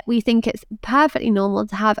 Yet we think it's perfectly normal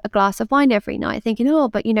to have a glass of wine every night, thinking, oh,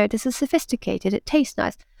 but this is sophisticated, it tastes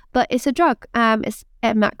nice. But it's a drug. It's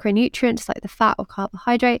a macronutrient, just like the fat or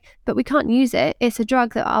carbohydrate, but we can't use it. It's a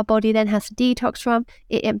drug that our body then has to detox from.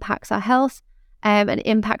 It impacts our health. and it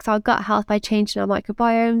impacts our gut health by changing our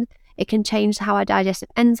microbiome. It can change how our digestive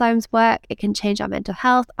enzymes work. It can change our mental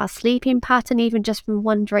health, our sleeping pattern, even just from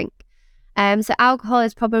one drink. So alcohol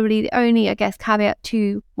is probably the only, I guess, caveat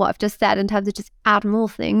to what I've just said in terms of just add more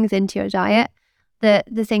things into your diet.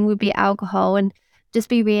 The thing would be alcohol, and just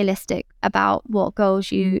be realistic about what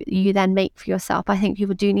goals you then make for yourself. I think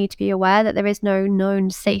people do need to be aware that there is no known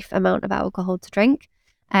safe amount of alcohol to drink.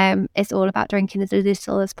 It's all about drinking as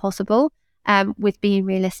little as possible, with being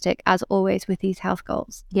realistic as always with these health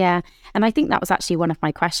goals. Yeah. And I think that was actually one of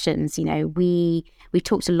my questions. You know, we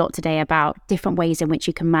talked a lot today about different ways in which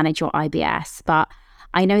you can manage your IBS, but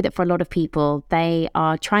I know that for a lot of people, they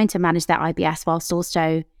are trying to manage their IBS whilst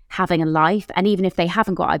also having a life. And even if they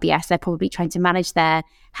haven't got IBS, they're probably trying to manage their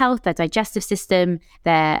health, their digestive system,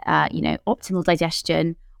 their, optimal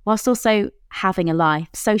digestion, whilst also having a life,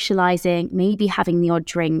 socializing, maybe having the odd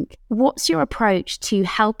drink. What's your approach to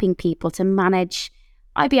helping people to manage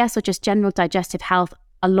IBS or just general digestive health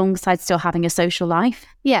alongside still having a social life?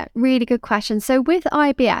 Yeah, really good question. So with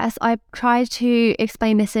IBS, I try to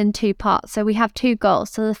explain this in two parts. So we have two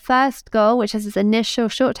goals. So the first goal, which is this initial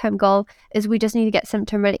short-term goal, is we just need to get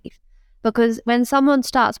symptom relief. Because when someone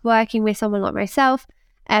starts working with someone like myself,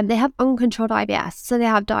 they have uncontrolled IBS. So they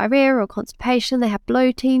have diarrhea or constipation, they have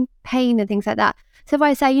bloating, pain and things like that. So if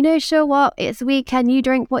I say, sure what, it's the weekend, you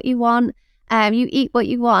drink what you want, you eat what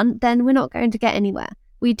you want, then we're not going to get anywhere.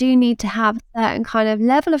 We do need to have a certain kind of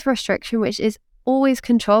level of restriction, which is always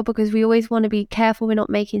control, because we always want to be careful we're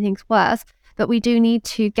not making things worse. But we do need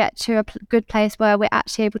to get to a good place where we're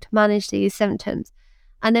actually able to manage these symptoms.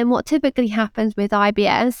 And then what typically happens with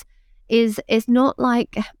IBS is not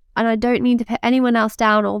like, and I don't mean to put anyone else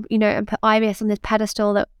down or, and put IBS on this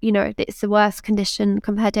pedestal that, it's the worst condition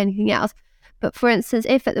compared to anything else. But for instance,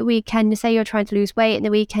 if at the weekend, you say you're trying to lose weight, and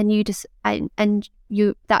the weekend you just,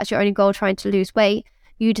 that's your only goal, trying to lose weight,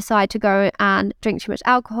 you decide to go and drink too much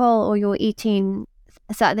alcohol, or you're eating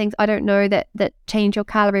certain things, I don't know, that change your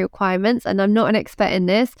calorie requirements, and I'm not an expert in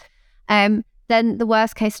this, then the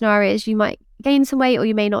worst case scenario is you might gain some weight, or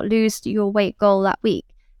you may not lose your weight goal that week.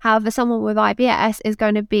 However, someone with IBS is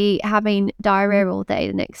going to be having diarrhea all day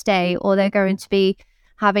the next day, or they're going to be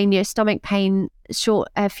having your stomach pain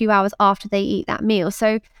a few hours after they eat that meal.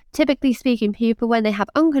 So typically speaking, people, when they have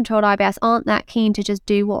uncontrolled IBS, aren't that keen to just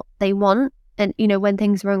do what they want, and when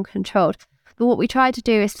things are uncontrolled. But what we try to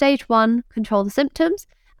do is stage 1, control the symptoms,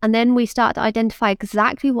 and then we start to identify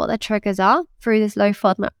exactly what their triggers are through this low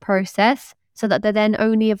FODMAP process, so that they're then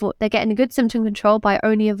they're getting a good symptom control by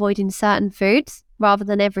only avoiding certain foods rather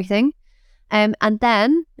than everything. And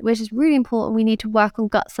then, which is really important, we need to work on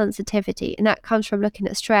gut sensitivity, and that comes from looking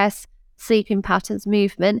at stress, sleeping patterns,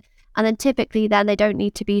 movement, and then typically then they don't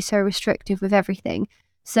need to be so restrictive with everything.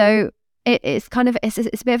 So it's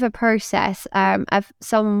a bit of a process of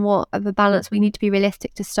somewhat of a balance. We need to be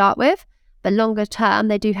realistic to start with, but longer term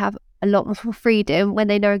they do have a lot more freedom when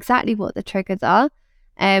they know exactly what the triggers are,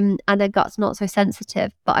 and their gut's not so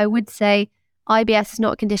sensitive. But I would say IBS is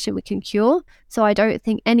not a condition we can cure, so I don't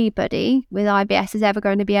think anybody with IBS is ever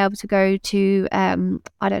going to be able to go to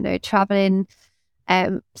traveling.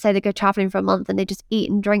 Say they go traveling for a month and they just eat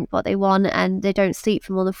and drink what they want, and they don't sleep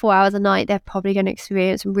for more than 4 hours a night. They're probably going to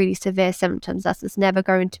experience some really severe symptoms. That's just never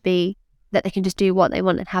going to be that they can just do what they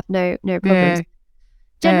want and have no problems. Yeah.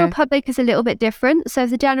 General public is a little bit different. So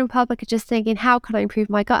if the general public are just thinking, how can I improve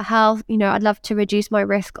my gut health? I'd love to reduce my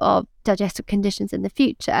risk of digestive conditions in the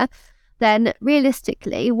future. Then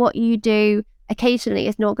realistically, what you do occasionally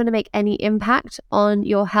is not going to make any impact on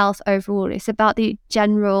your health overall. It's about the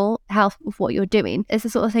general health of what you're doing. It's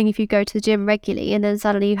the sort of thing, if you go to the gym regularly and then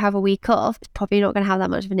suddenly you have a week off, it's probably not going to have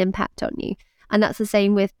that much of an impact on you. And that's the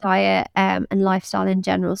same with diet and lifestyle in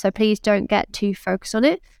general. So please don't get too focused on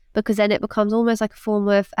it, because then it becomes almost like a form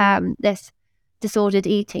of this disordered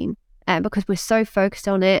eating, because we're so focused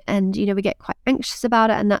on it, and we get quite anxious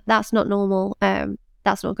about it, and that's not normal.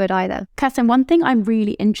 That's not good either. Kirsten, one thing I'm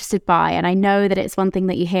really interested by, and I know that it's one thing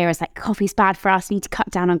that you hear is like, coffee's bad for us, we need to cut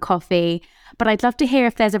down on coffee. But I'd love to hear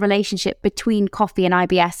if there's a relationship between coffee and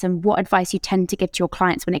IBS, and what advice you tend to give to your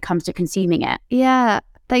clients when it comes to consuming it. Yeah,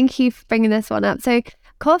 thank you for bringing this one up. So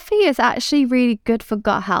coffee is actually really good for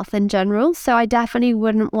gut health in general. So I definitely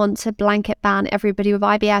wouldn't want to blanket ban everybody with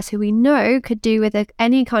IBS who we know could do with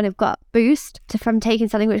any kind of gut boost from taking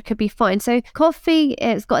something which could be fine. So coffee,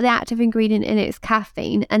 it's got the active ingredient in it, it's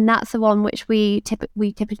caffeine, and that's the one which we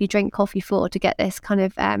typically drink coffee for, to get this kind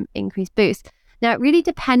of increased boost. Now, it really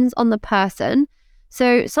depends on the person.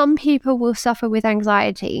 So some people will suffer with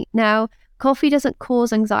anxiety. Now, coffee doesn't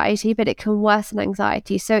cause anxiety, but it can worsen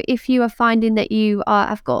anxiety. So if you are finding that you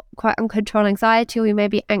have got quite uncontrolled anxiety, or you may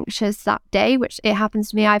be anxious that day, which it happens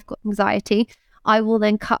to me, I've got anxiety, I will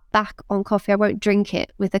then cut back on coffee. I won't drink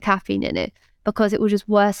it with the caffeine in it because it will just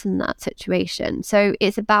worsen that situation. So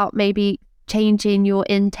it's about maybe changing your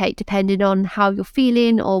intake depending on how you're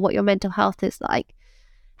feeling or what your mental health is like.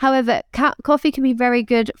 However, coffee can be very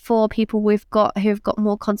good for people who've got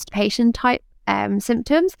more constipation type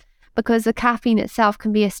symptoms, because the caffeine itself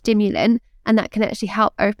can be a stimulant and that can actually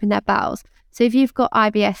help open their bowels. So if you've got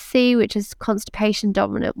IBS-C, which is constipation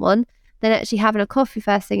dominant one, then actually having a coffee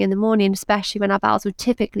first thing in the morning, especially when our bowels would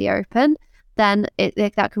typically open, then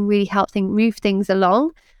that can really help move things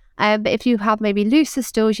along. But if you have maybe looser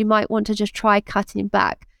stools, you might want to just try cutting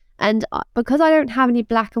back. And because I don't have any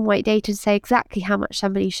black and white data to say exactly how much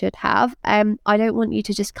somebody should have, I don't want you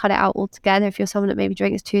to just cut it out altogether if you're someone that maybe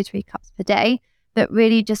drinks 2 or 3 cups per day, but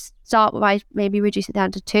really just start by maybe reduce it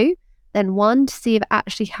down to 2, then 1, to see if it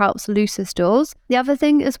actually helps looser stools. The other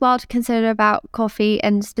thing as well to consider about coffee,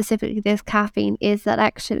 and specifically this caffeine, is that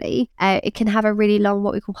actually it can have a really long,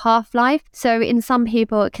 what we call half-life. So in some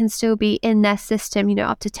people, it can still be in their system,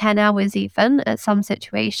 up to 10 hours even at some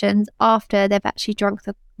situations after they've actually drunk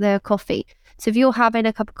the coffee. So if you're having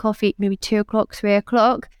a cup of coffee, maybe 2 o'clock, 3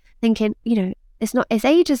 o'clock, thinking, it's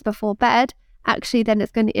ages before bed, actually then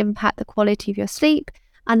it's going to impact the quality of your sleep.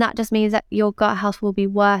 And that just means that your gut health will be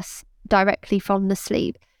worse directly from the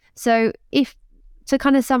sleep. So to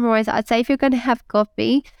kind of summarize, I'd say if you're going to have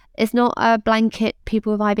coffee, it's not a blanket,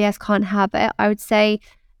 people with IBS can't have it. I would say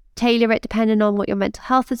tailor it depending on what your mental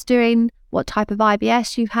health is doing, what type of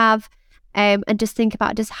IBS you have, and just think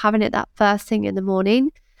about just having it that first thing in the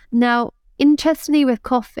morning. Now, interestingly with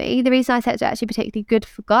coffee, the reason I said it's actually particularly good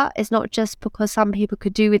for gut is not just because some people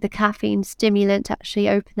could do with the caffeine stimulant to actually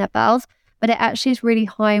open their bowels, but it actually is really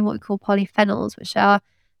high in what we call polyphenols, which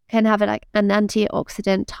can have an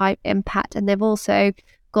antioxidant type impact. And they've also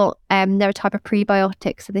got, they're a type of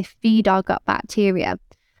prebiotics, so they feed our gut bacteria.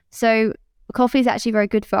 So coffee is actually very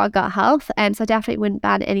good for our gut health, and so I definitely wouldn't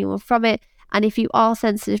ban anyone from it. And if you are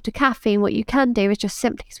sensitive to caffeine, what you can do is just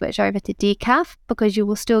simply switch over to decaf, because you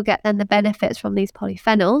will still get then the benefits from these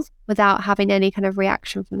polyphenols without having any kind of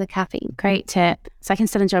reaction from the caffeine. Great tip. So I can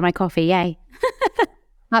still enjoy my coffee, yay.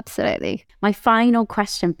 Absolutely. My final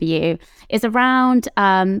question for you is around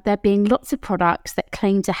there being lots of products that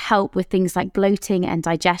claim to help with things like bloating and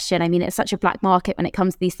digestion. I mean, it's such a black market when it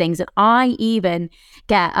comes to these things. And I even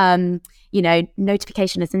get,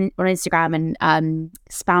 notifications on Instagram and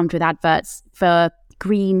spammed with adverts for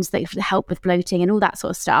greens that help with bloating and all that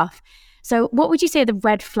sort of stuff. So what would you say are the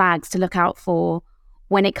red flags to look out for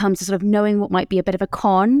when it comes to sort of knowing what might be a bit of a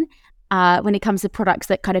con when it comes to products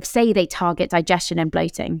that kind of say they target digestion and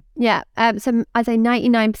bloating? Yeah, so I'd say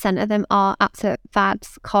 99% of them are absolute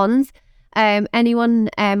fads, cons. Anyone,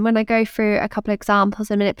 when I go through a couple of examples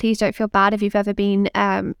in a minute, please don't feel bad if you've ever been,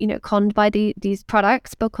 conned by these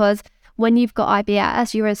products, because when you've got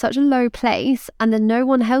IBS, you're in such a low place and there's no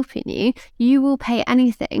one helping you, you will pay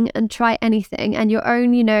anything and try anything, and your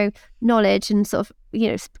own, knowledge and sort of,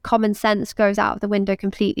 common sense goes out of the window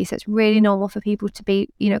completely. So it's really normal for people to be,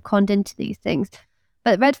 conned into these things.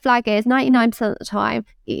 But the red flag is 99% of the time,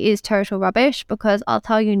 it is total rubbish, because I'll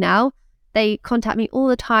tell you now, they contact me all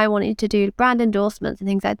the time wanting to do brand endorsements and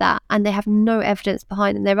things like that, and they have no evidence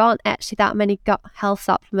behind them. There aren't actually that many gut health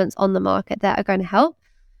supplements on the market that are going to help.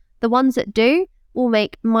 The ones that do will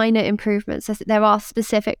make minor improvements. So there are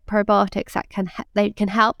specific probiotics that can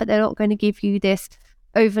help, but they're not going to give you this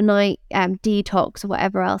overnight detox or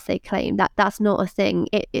whatever else they claim. That's not a thing.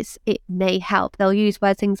 It may help. They'll use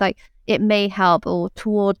words, things like it may help or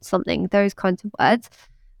towards something, those kinds of words.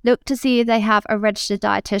 Look to see if they have a registered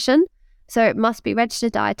dietitian. So it must be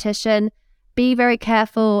registered dietitian. Be very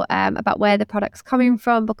careful about where the product's coming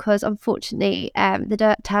from, because unfortunately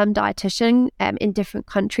the term dietitian in different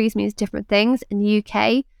countries means different things. In the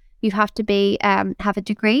UK, you have to be have a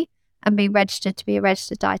degree and be registered to be a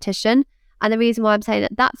registered dietitian. And the reason why I'm saying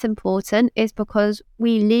that that's important is because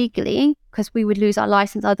we legally, because we would lose our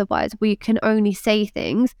license otherwise, we can only say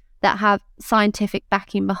things that have scientific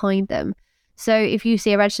backing behind them. So if you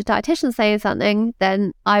see a registered dietitian saying something,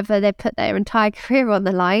 then either they put their entire career on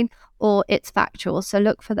the line or it's factual. So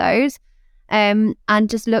look for those and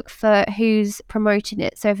just look for who's promoting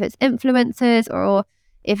it. So if it's influencers or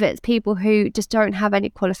if it's people who just don't have any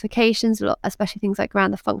qualifications, especially things like around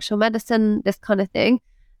the functional medicine, this kind of thing.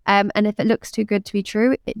 And if it looks too good to be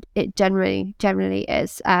true, it generally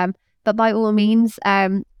is. But by all means,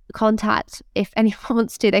 contact, if anyone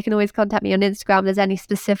wants to, they can always contact me on Instagram. There's any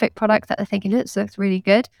specific products that they're thinking, it looks really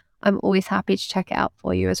good, I'm always happy to check it out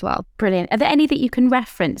for you as well. Brilliant. Are there any that you can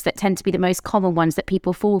reference that tend to be the most common ones that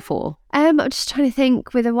people fall for? I'm just trying to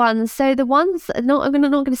think with the ones. So the ones, I'm not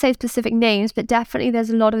going to say specific names, but definitely there's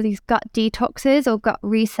a lot of these gut detoxes or gut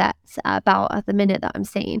resets about at the minute that I'm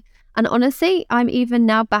seeing. And honestly, I'm even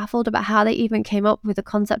now baffled about how they even came up with the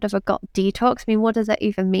concept of a gut detox. I mean, what does that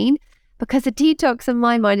even mean? Because a detox in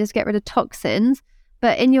my mind is get rid of toxins,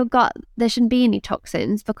 but in your gut, there shouldn't be any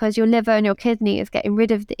toxins because your liver and your kidney is getting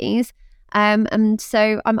rid of these. And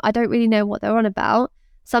so I don't really know what they're on about.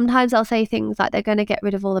 Sometimes I'll say things like they're going to get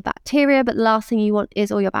rid of all the bacteria, but the last thing you want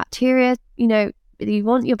is all your bacteria. You know, you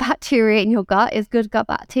want your bacteria in your gut is good gut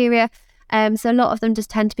bacteria. So a lot of them just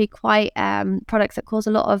tend to be quite products that cause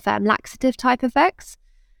a lot of laxative type effects.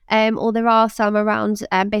 Or there are some around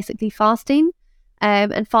basically fasting.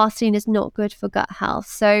 And fasting is not good for gut health.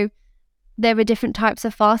 So there are different types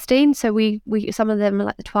of fasting. So we some of them are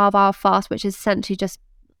like the 12-hour fast, which is essentially just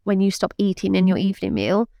when you stop eating in your evening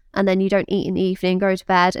meal and then you don't eat in the evening, go to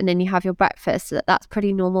bed, and then you have your breakfast. So that's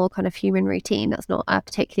pretty normal kind of human routine. That's not a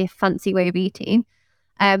particularly fancy way of eating.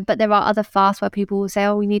 But there are other fasts where people will say,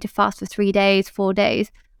 oh, we need to fast for 3 days, 4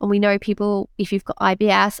 days. And we know people, if you've got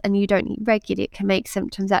IBS and you don't eat regularly, it can make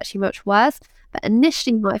symptoms actually much worse. But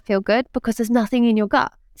initially you might feel good because there's nothing in your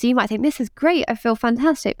gut. So you might think, this is great, I feel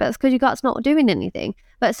fantastic, but it's because your gut's not doing anything.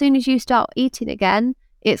 But as soon as you start eating again,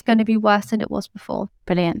 it's going to be worse than it was before.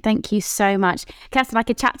 Brilliant. Thank you so much. Kirsten, I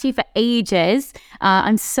could chat to you for ages.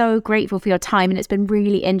 I'm so grateful for your time, and it's been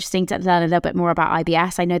really interesting to learn a little bit more about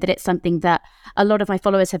IBS. I know that it's something that a lot of my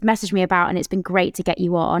followers have messaged me about, and it's been great to get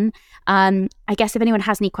you on. I guess if anyone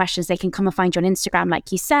has any questions, they can come and find you on Instagram,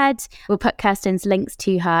 like you said. We'll put Kirsten's links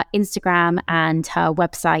to her Instagram and her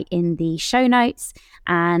website in the show notes.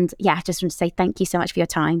 And yeah, I just want to say thank you so much for your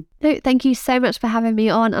time. No, thank you so much for having me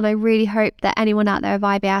on. And I really hope that anyone out there with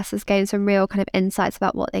IBS has gained some real kind of insights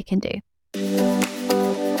about what they can do.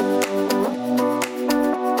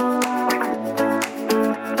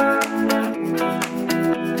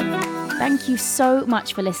 Thank you so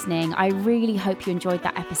much for listening. I really hope you enjoyed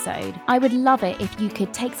that episode. I would love it if you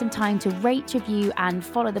could take some time to rate, review, and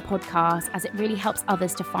follow the podcast, as it really helps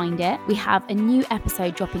others to find it. We have a new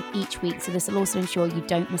episode dropping each week, so this will also ensure you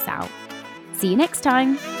don't miss out. See you next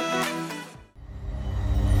time.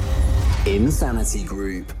 Insanity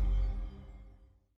Group.